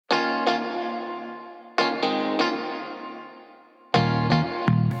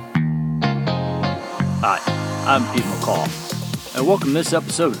Hi, I'm Pete McCall, and welcome to this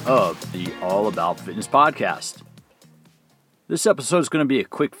episode of the All About Fitness podcast. This episode is going to be a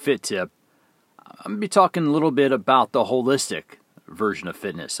quick fit tip. I'm going to be talking a little bit about the holistic version of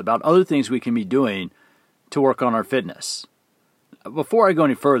fitness, about other things we can be doing to work on our fitness. Before I go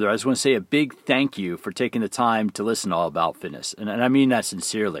any further, I just want to say a big thank you for taking the time to listen to All About Fitness, and I mean that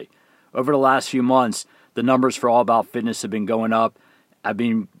sincerely. Over the last few months, the numbers for All About Fitness have been going up.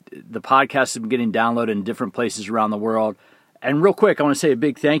 The podcast has been getting downloaded in different places around the world. And real quick, I want to say a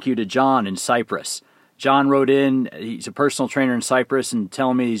big thank you to John in Cyprus. John wrote in, he's a personal trainer in Cyprus, and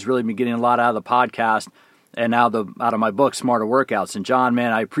telling me he's really been getting a lot out of the podcast and out of my book, Smarter Workouts. And John,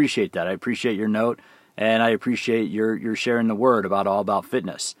 man, I appreciate that. I appreciate your note, and I appreciate your sharing the word about All About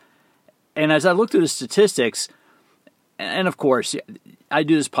Fitness. And as I look through the statistics, and of course, I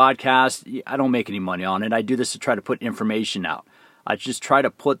do this podcast, I don't make any money on it. I do this to try to put information out. I just try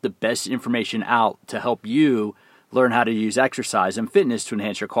to put the best information out to help you learn how to use exercise and fitness to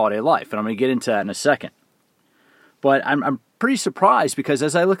enhance your quality of life. And I'm going to get into that in a second. But I'm pretty surprised because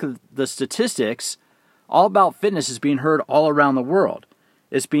as I look at the statistics, All About Fitness is being heard all around the world.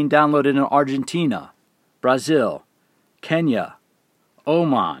 It's being downloaded in Argentina, Brazil, Kenya,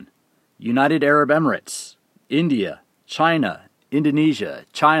 Oman, United Arab Emirates, India, China, Indonesia,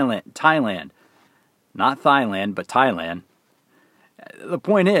 Thailand, not Thailand, but Thailand. The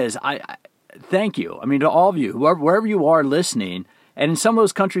point is, I thank you. I mean, to all of you, wherever you are listening, and in some of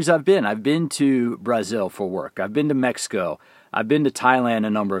those countries I've been to Brazil for work. I've been to Mexico. I've been to Thailand a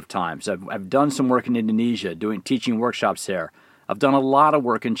number of times. I've done some work in Indonesia, teaching workshops there. I've done a lot of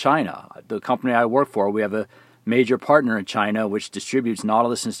work in China. The company I work for, we have a major partner in China which distributes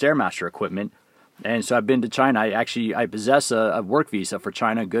Nautilus and Stairmaster equipment. And so I've been to China. I possess a work visa for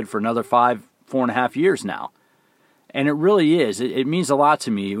China, good for another 4.5 years now. And it really is. It means a lot to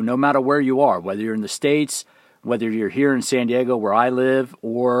me, no matter where you are, whether you're in the States, whether you're here in San Diego where I live,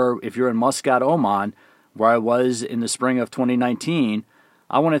 or if you're in Muscat, Oman, where I was in the spring of 2019.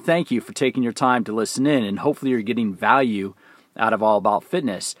 I want to thank you for taking your time to listen in, and hopefully you're getting value out of All About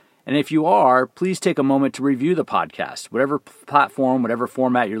Fitness. And if you are, please take a moment to review the podcast. Whatever platform, whatever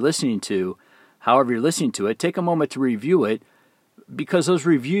format you're listening to, however you're listening to it, take a moment to review it, because those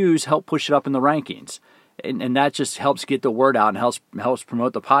reviews help push it up in the rankings. And that just helps get the word out and helps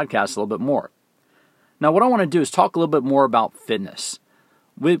promote the podcast a little bit more. Now, what I want to do is talk a little bit more about fitness.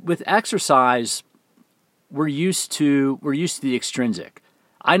 With exercise, we're used to the extrinsic.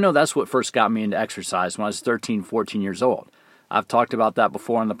 I know that's what first got me into exercise when I was 13, 14 years old. I've talked about that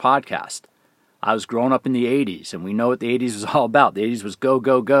before on the podcast. I was growing up in the 80s, and we know what the 80s was all about. The 80s was go,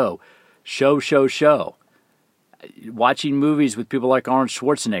 go, go, show, show, show. Watching movies with people like Arnold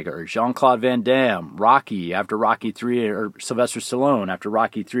Schwarzenegger, Jean-Claude Van Damme, Rocky after Rocky 3, or Sylvester Stallone after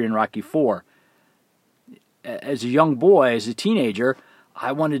Rocky 3 and Rocky 4. As a young boy, as a teenager,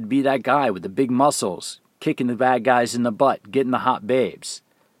 I wanted to be that guy with the big muscles, kicking the bad guys in the butt, getting the hot babes.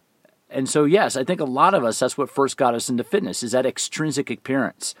 And so, yes, I think a lot of us, that's what first got us into fitness, is that extrinsic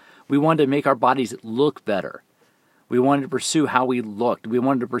appearance. We wanted to make our bodies look better. We wanted to pursue how we looked. We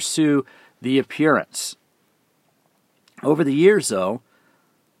wanted to pursue the appearance. Over the years, though,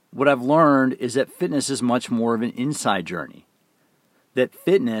 what I've learned is that fitness is much more of an inside journey. That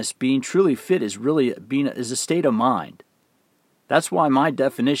fitness, being truly fit, is a state of mind. That's why my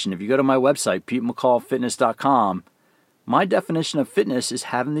definition, if you go to my website, PeteMcCallFitness.com, my definition of fitness is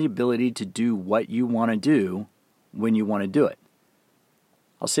having the ability to do what you want to do when you want to do it.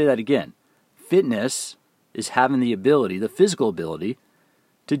 I'll say that again. Fitness is having the ability, the physical ability,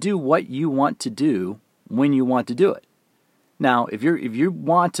 to do what you want to do when you want to do it. Now, if you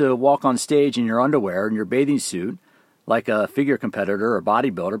want to walk on stage in your underwear and your bathing suit, like a figure competitor or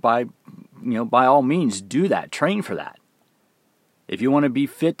bodybuilder, by all means, do that. Train for that. If you want to be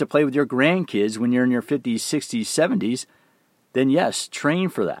fit to play with your grandkids when you're in your 50s, 60s, 70s, then yes, train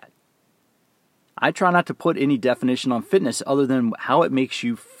for that. I try not to put any definition on fitness other than how it makes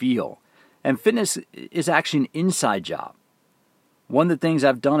you feel. And fitness is actually an inside job. One of the things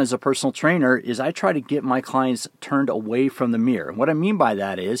I've done as a personal trainer is I try to get my clients turned away from the mirror. And what I mean by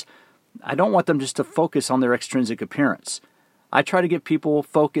that is I don't want them just to focus on their extrinsic appearance. I try to get people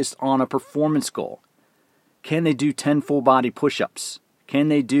focused on a performance goal. Can they do 10 full body push-ups? Can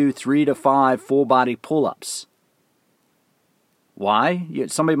they do 3 to 5 full body pull-ups? Why?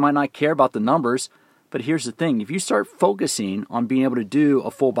 Somebody might not care about the numbers, but here's the thing. If you start focusing on being able to do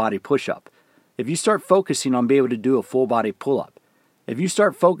a full body push-up, if you start focusing on being able to do a full body pull-up, if you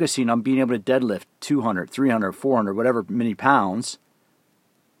start focusing on being able to deadlift 200, 300, 400, whatever many pounds,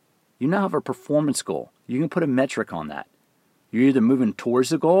 you now have a performance goal. You can put a metric on that. You're either moving towards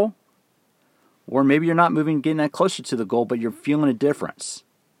the goal Or maybe you're not getting that closer to the goal, but you're feeling a difference.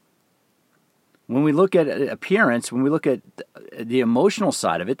 When we look at appearance, when we look at the emotional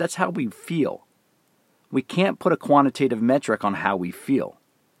side of it, that's how we feel. We can't put a quantitative metric on how we feel,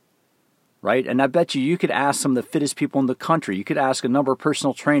 right? And I bet you could ask some of the fittest people in the country. You could ask a number of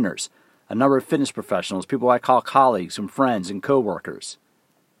personal trainers, a number of fitness professionals, people I call colleagues and friends and coworkers,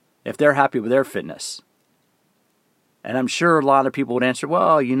 if they're happy with their fitness. And I'm sure a lot of people would answer,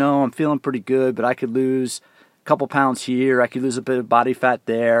 well, I'm feeling pretty good, but I could lose a couple pounds here. I could lose a bit of body fat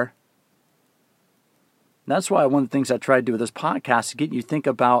there. And that's why one of the things I try to do with this podcast is get you to think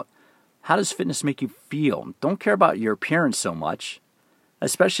about, how does fitness make you feel? Don't care about your appearance so much,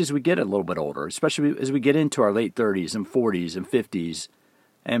 especially as we get a little bit older, especially as we get into our late 30s and 40s and 50s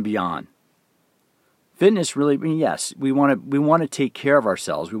and beyond. Fitness really, yes, we want to take care of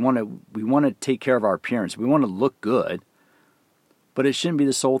ourselves. We want to take care of our appearance. We want to look good, but it shouldn't be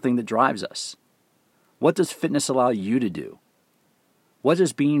the sole thing that drives us. What does fitness allow you to do? What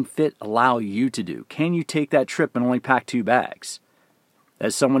does being fit allow you to do? Can you take that trip and only pack 2 bags?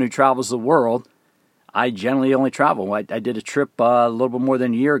 As someone who travels the world, I generally only travel. I did a trip a little bit more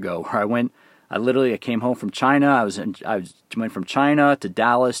than a year ago where I came home from China. I went from China to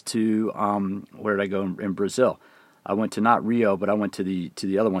Dallas to where did I go in Brazil? I went to not Rio, but I went to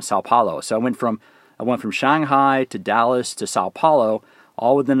the other one, Sao Paulo. So I went from Shanghai to Dallas to Sao Paulo,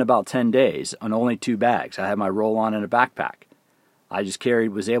 all within about 10 days on only 2 bags. I had my roll-on and a backpack. I just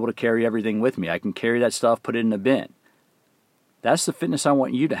was able to carry everything with me. I can carry that stuff, put it in a bin. That's the fitness I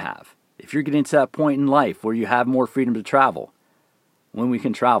want you to have. If you're getting to that point in life where you have more freedom to travel, when we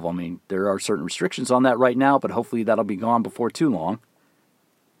can travel, there are certain restrictions on that right now, but hopefully that'll be gone before too long.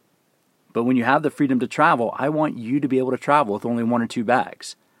 But when you have the freedom to travel, I want you to be able to travel with only 1 or 2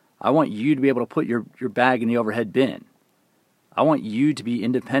 bags. I want you to be able to put your bag in the overhead bin. I want you to be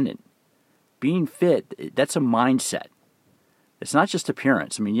independent. Being fit, that's a mindset. It's not just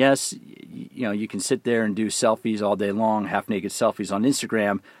appearance. Yes, you can sit there and do selfies all day long, half-naked selfies on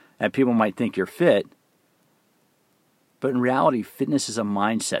Instagram, and people might think you're fit. But in reality, fitness is a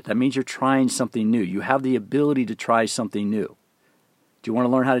mindset. That means you're trying something new. You have the ability to try something new. Do you want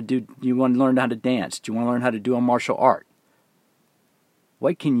to learn how to dance? Do you want to learn how to do a martial art?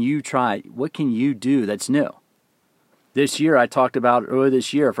 What can you try? What can you do that's new? This year, I talked about earlier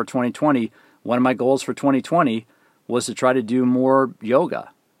this year for 2020, one of my goals for 2020 was to try to do more yoga.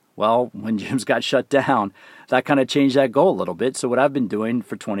 Well, when gyms got shut down, that kind of changed that goal a little bit. So what I've been doing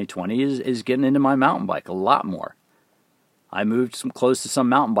for 2020 is getting into my mountain bike a lot more. I moved close to some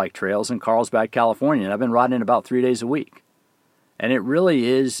mountain bike trails in Carlsbad, California, and I've been riding about 3 days a week. And it really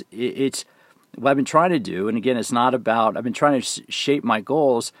is, it's what I've been trying to do. And again, it's not about, I've been trying to shape my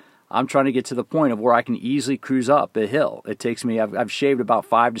goals. I'm trying to get to the point of where I can easily cruise up a hill. It takes me, I've shaved about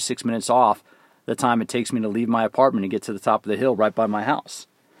 5 to 6 minutes off the time it takes me to leave my apartment and get to the top of the hill right by my house.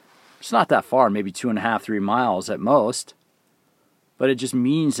 It's not that far, maybe 2.5, 3 miles at most. But it just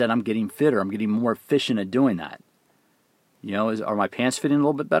means that I'm getting fitter. I'm getting more efficient at doing that. Are my pants fitting a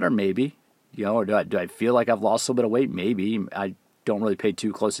little bit better? Maybe. Or do I feel like I've lost a little bit of weight? Maybe. I don't really pay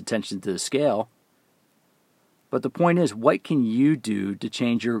too close attention to the scale. But the point is, what can you do to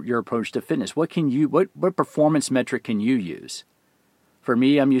change your approach to fitness? What performance metric can you use? For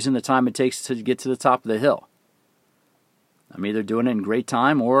me, I'm using the time it takes to get to the top of the hill. I'm either doing it in great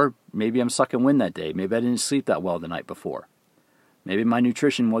time or maybe I'm sucking wind that day. Maybe I didn't sleep that well the night before. Maybe my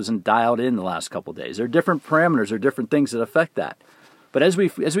nutrition wasn't dialed in the last couple of days. There are different parameters, there are different things that affect that. But as we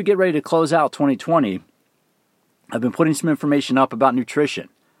get ready to close out 2020, I've been putting some information up about nutrition.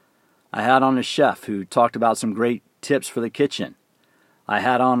 I had on a chef who talked about some great tips for the kitchen. I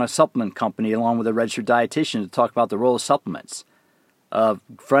had on a supplement company along with a registered dietitian to talk about the role of supplements. A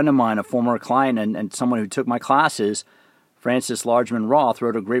friend of mine, a former client and someone who took my classes, Francis Largeman Roth,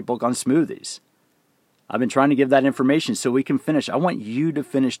 wrote a great book on smoothies. I've been trying to give that information so we can finish. I want you to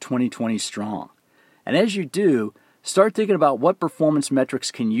finish 2020 strong. And as you do, start thinking about what performance metrics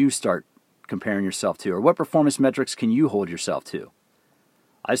can you start comparing yourself to, or what performance metrics can you hold yourself to.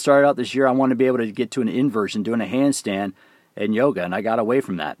 I started out this year, I wanted to be able to get to an inversion, doing a handstand in yoga, and I got away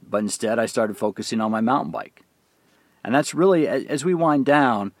from that. But instead, I started focusing on my mountain bike. And that's really, as we wind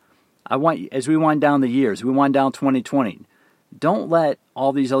down, as we wind down the years, we wind down 2020, don't let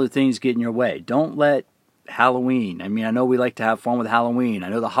all these other things get in your way. Don't let Halloween, I know we like to have fun with Halloween. I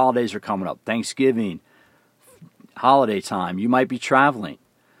know the holidays are coming up, Thanksgiving, holiday time. You might be traveling.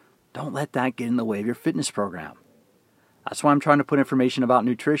 Don't let that get in the way of your fitness program. That's why I'm trying to put information about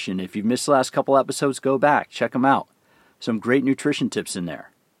nutrition. If you've missed the last couple episodes, go back, check them out. Some great nutrition tips in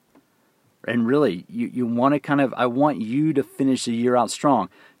there. And really, you want to I want you to finish the year out strong.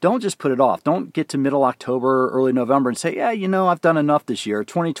 Don't just put it off. Don't get to middle October, early November and say, yeah, I've done enough this year.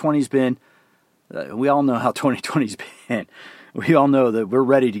 2020's been, we all know how 2020's been. We all know that we're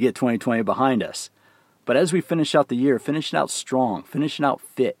ready to get 2020 behind us. But as we finish out the year, finish it out strong, finish it out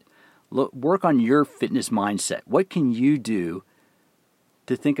fit. Work on your fitness mindset. What can you do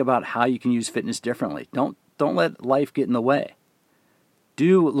to think about how you can use fitness differently? Don't let life get in the way.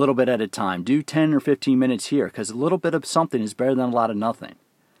 Do a little bit at a time. Do 10 or 15 minutes here, because a little bit of something is better than a lot of nothing.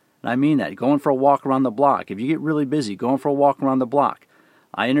 And I mean that. Going for a walk around the block. If you get really busy, going for a walk around the block.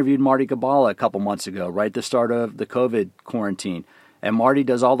 I interviewed Marty Gabala a couple months ago, right at the start of the COVID quarantine. And Marty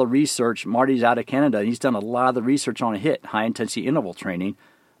does all the research. Marty's out of Canada, and he's done a lot of the research on HIIT, high-intensity interval training,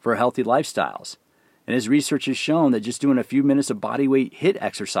 for healthy lifestyles. And his research has shown that just doing a few minutes of bodyweight HIIT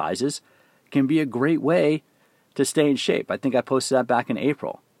exercises can be a great way to stay in shape. I think I posted that back in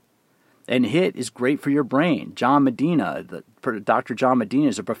April. And HIIT is great for your brain. John Medina, Dr. John Medina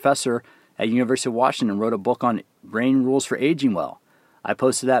is a professor at University of Washington, wrote a book on brain rules for aging well. I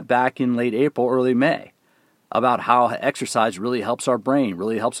posted that back in late April, early May, about how exercise really helps our brain,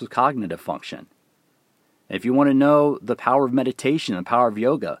 really helps with cognitive function. If you want to know the power of meditation, the power of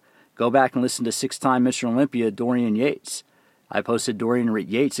yoga, go back and listen to six-time Mr. Olympia Dorian Yates. I posted Dorian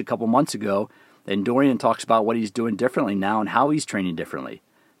Yates a couple months ago, and Dorian talks about what he's doing differently now and how he's training differently.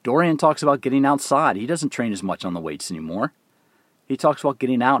 Dorian talks about getting outside. He doesn't train as much on the weights anymore. He talks about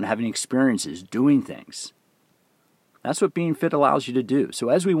getting out and having experiences, doing things. That's what being fit allows you to do. So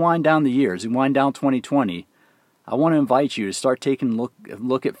as we wind down the year, as we wind down 2020, I want to invite you to start taking a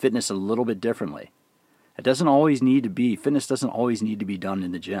look at fitness a little bit differently. Fitness doesn't always need to be done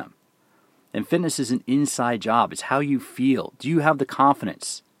in the gym. And fitness is an inside job. It's how you feel. Do you have the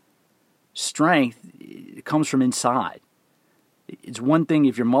confidence? Strength comes from inside. It's one thing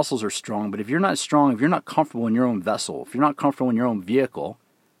if your muscles are strong, but if you're not strong, if you're not comfortable in your own vessel, if you're not comfortable in your own vehicle,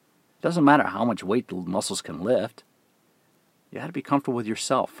 it doesn't matter how much weight the muscles can lift. You got to be comfortable with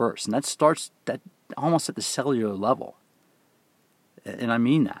yourself first, and that starts almost at the cellular level. And I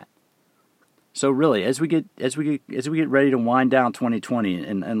mean that. So really, as we get ready to wind down 2020,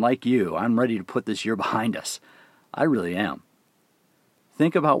 and like you, I'm ready to put this year behind us. I really am.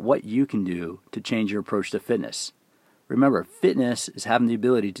 Think about what you can do to change your approach to fitness. Remember, fitness is having the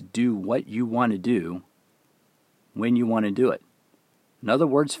ability to do what you want to do when you want to do it. In other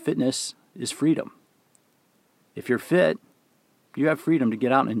words, fitness is freedom. If you're fit, you have freedom to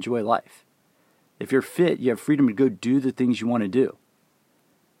get out and enjoy life. If you're fit, you have freedom to go do the things you want to do.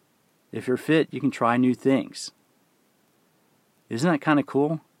 If you're fit, you can try new things. Isn't that kind of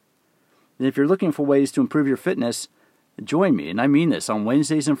cool? And if you're looking for ways to improve your fitness, join me. And I mean this. On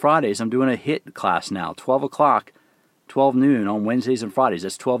Wednesdays and Fridays, I'm doing a HIIT class now, 12 o'clock, 12 noon on Wednesdays and Fridays.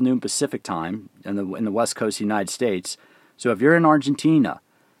 That's 12 noon Pacific time in the West Coast of the United States. So if you're in Argentina,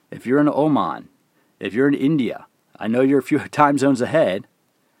 if you're in Oman, if you're in India, I know you're a few time zones ahead,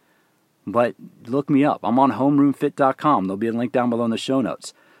 but look me up. I'm on homeroomfit.com. There'll be a link down below in the show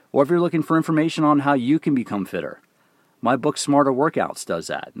notes. Or if you're looking for information on how you can become fitter, my book Smarter Workouts does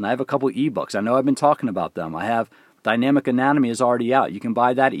that. And I have a couple ebooks. I know I've been talking about them. I have Dynamic Anatomy is already out. You can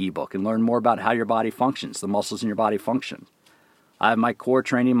buy that ebook and learn more about how your body functions, the muscles in your body function. I have my core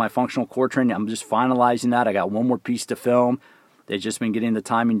training, my functional core training. I'm just finalizing that. I got one more piece to film. They've just been getting the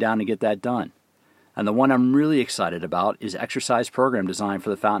timing down to get that done. And the one I'm really excited about is Exercise Program Design for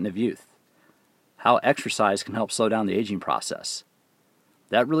the Fountain of Youth. How exercise can help slow down the aging process.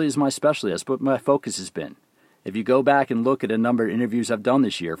 That really is my specialty. That's what my focus has been. If you go back and look at a number of interviews I've done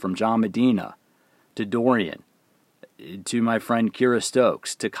this year, from John Medina to Dorian, to my friend Kira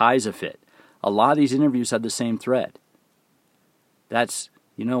Stokes, to KaiserFit, a lot of these interviews have the same thread. That's,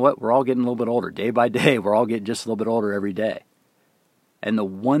 you know what, we're all getting a little bit older. Day by day, we're all getting just a little bit older every day. And the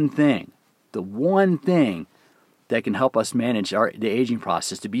one thing that can help us manage the aging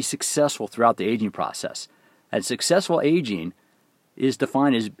process, to be successful throughout the aging process. And successful aging is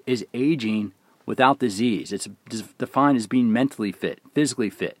defined as aging without disease. It's defined as being mentally fit, physically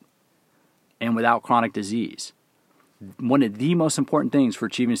fit, and without chronic disease. One of the most important things for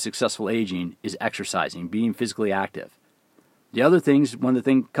achieving successful aging is exercising, being physically active. The other things,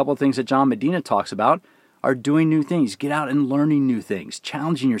 couple of things that John Medina talks about are doing new things. Get out and learning new things,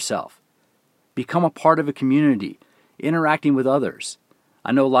 challenging yourself. Become a part of a community, interacting with others.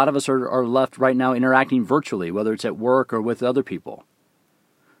 I know a lot of us are left right now interacting virtually, whether it's at work or with other people.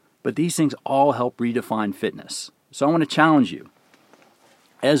 But these things all help redefine fitness. So I want to challenge you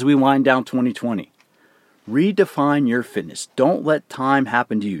as we wind down 2020. Redefine your fitness. Don't let time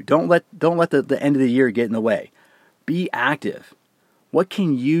happen to you. Don't let the end of the year get in the way. Be active. What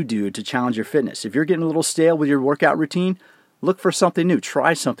can you do to challenge your fitness? If you're getting a little stale with your workout routine, look for something new.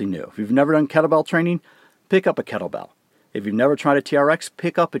 Try something new. If you've never done kettlebell training, pick up a kettlebell. If you've never tried a TRX,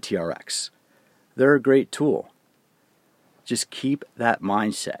 pick up a TRX. They're a great tool. Just keep that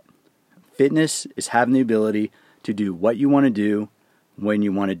mindset. Fitness is having the ability to do what you want to do when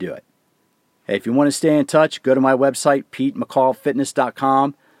you want to do it. Hey, if you want to stay in touch, go to my website,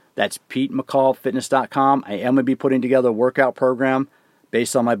 PeteMcCallFitness.com. That's PeteMcCallFitness.com. I am going to be putting together a workout program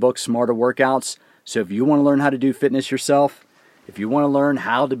based on my book, Smarter Workouts. So if you want to learn how to do fitness yourself, if you want to learn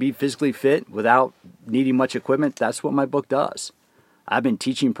how to be physically fit without needing much equipment, that's what my book does. I've been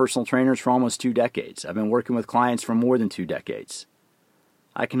teaching personal trainers for almost 2 decades. I've been working with clients for more than 2 decades.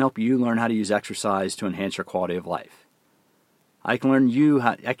 I can help you learn how to use exercise to enhance your quality of life. I can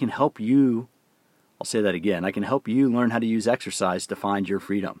help you learn how to use exercise to find your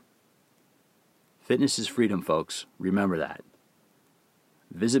freedom. Fitness is freedom, folks. Remember that.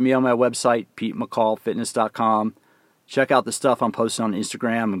 Visit me on my website, PeteMcCallFitness.com. Check out the stuff I'm posting on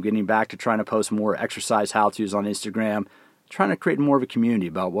Instagram. I'm getting back to trying to post more exercise how-tos on Instagram, trying to create more of a community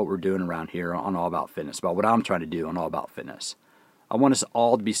about what we're doing around here on All About Fitness, about what I'm trying to do on All About Fitness. I want us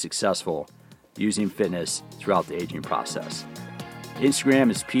all to be successful using fitness throughout the aging process.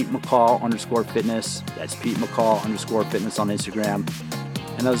 Instagram is PeteMcCall_fitness. That's PeteMcCall_fitness on Instagram.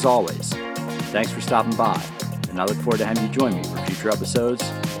 And as always, thanks for stopping by. And I look forward to having you join me for future episodes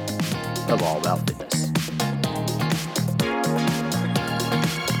of All About Fitness.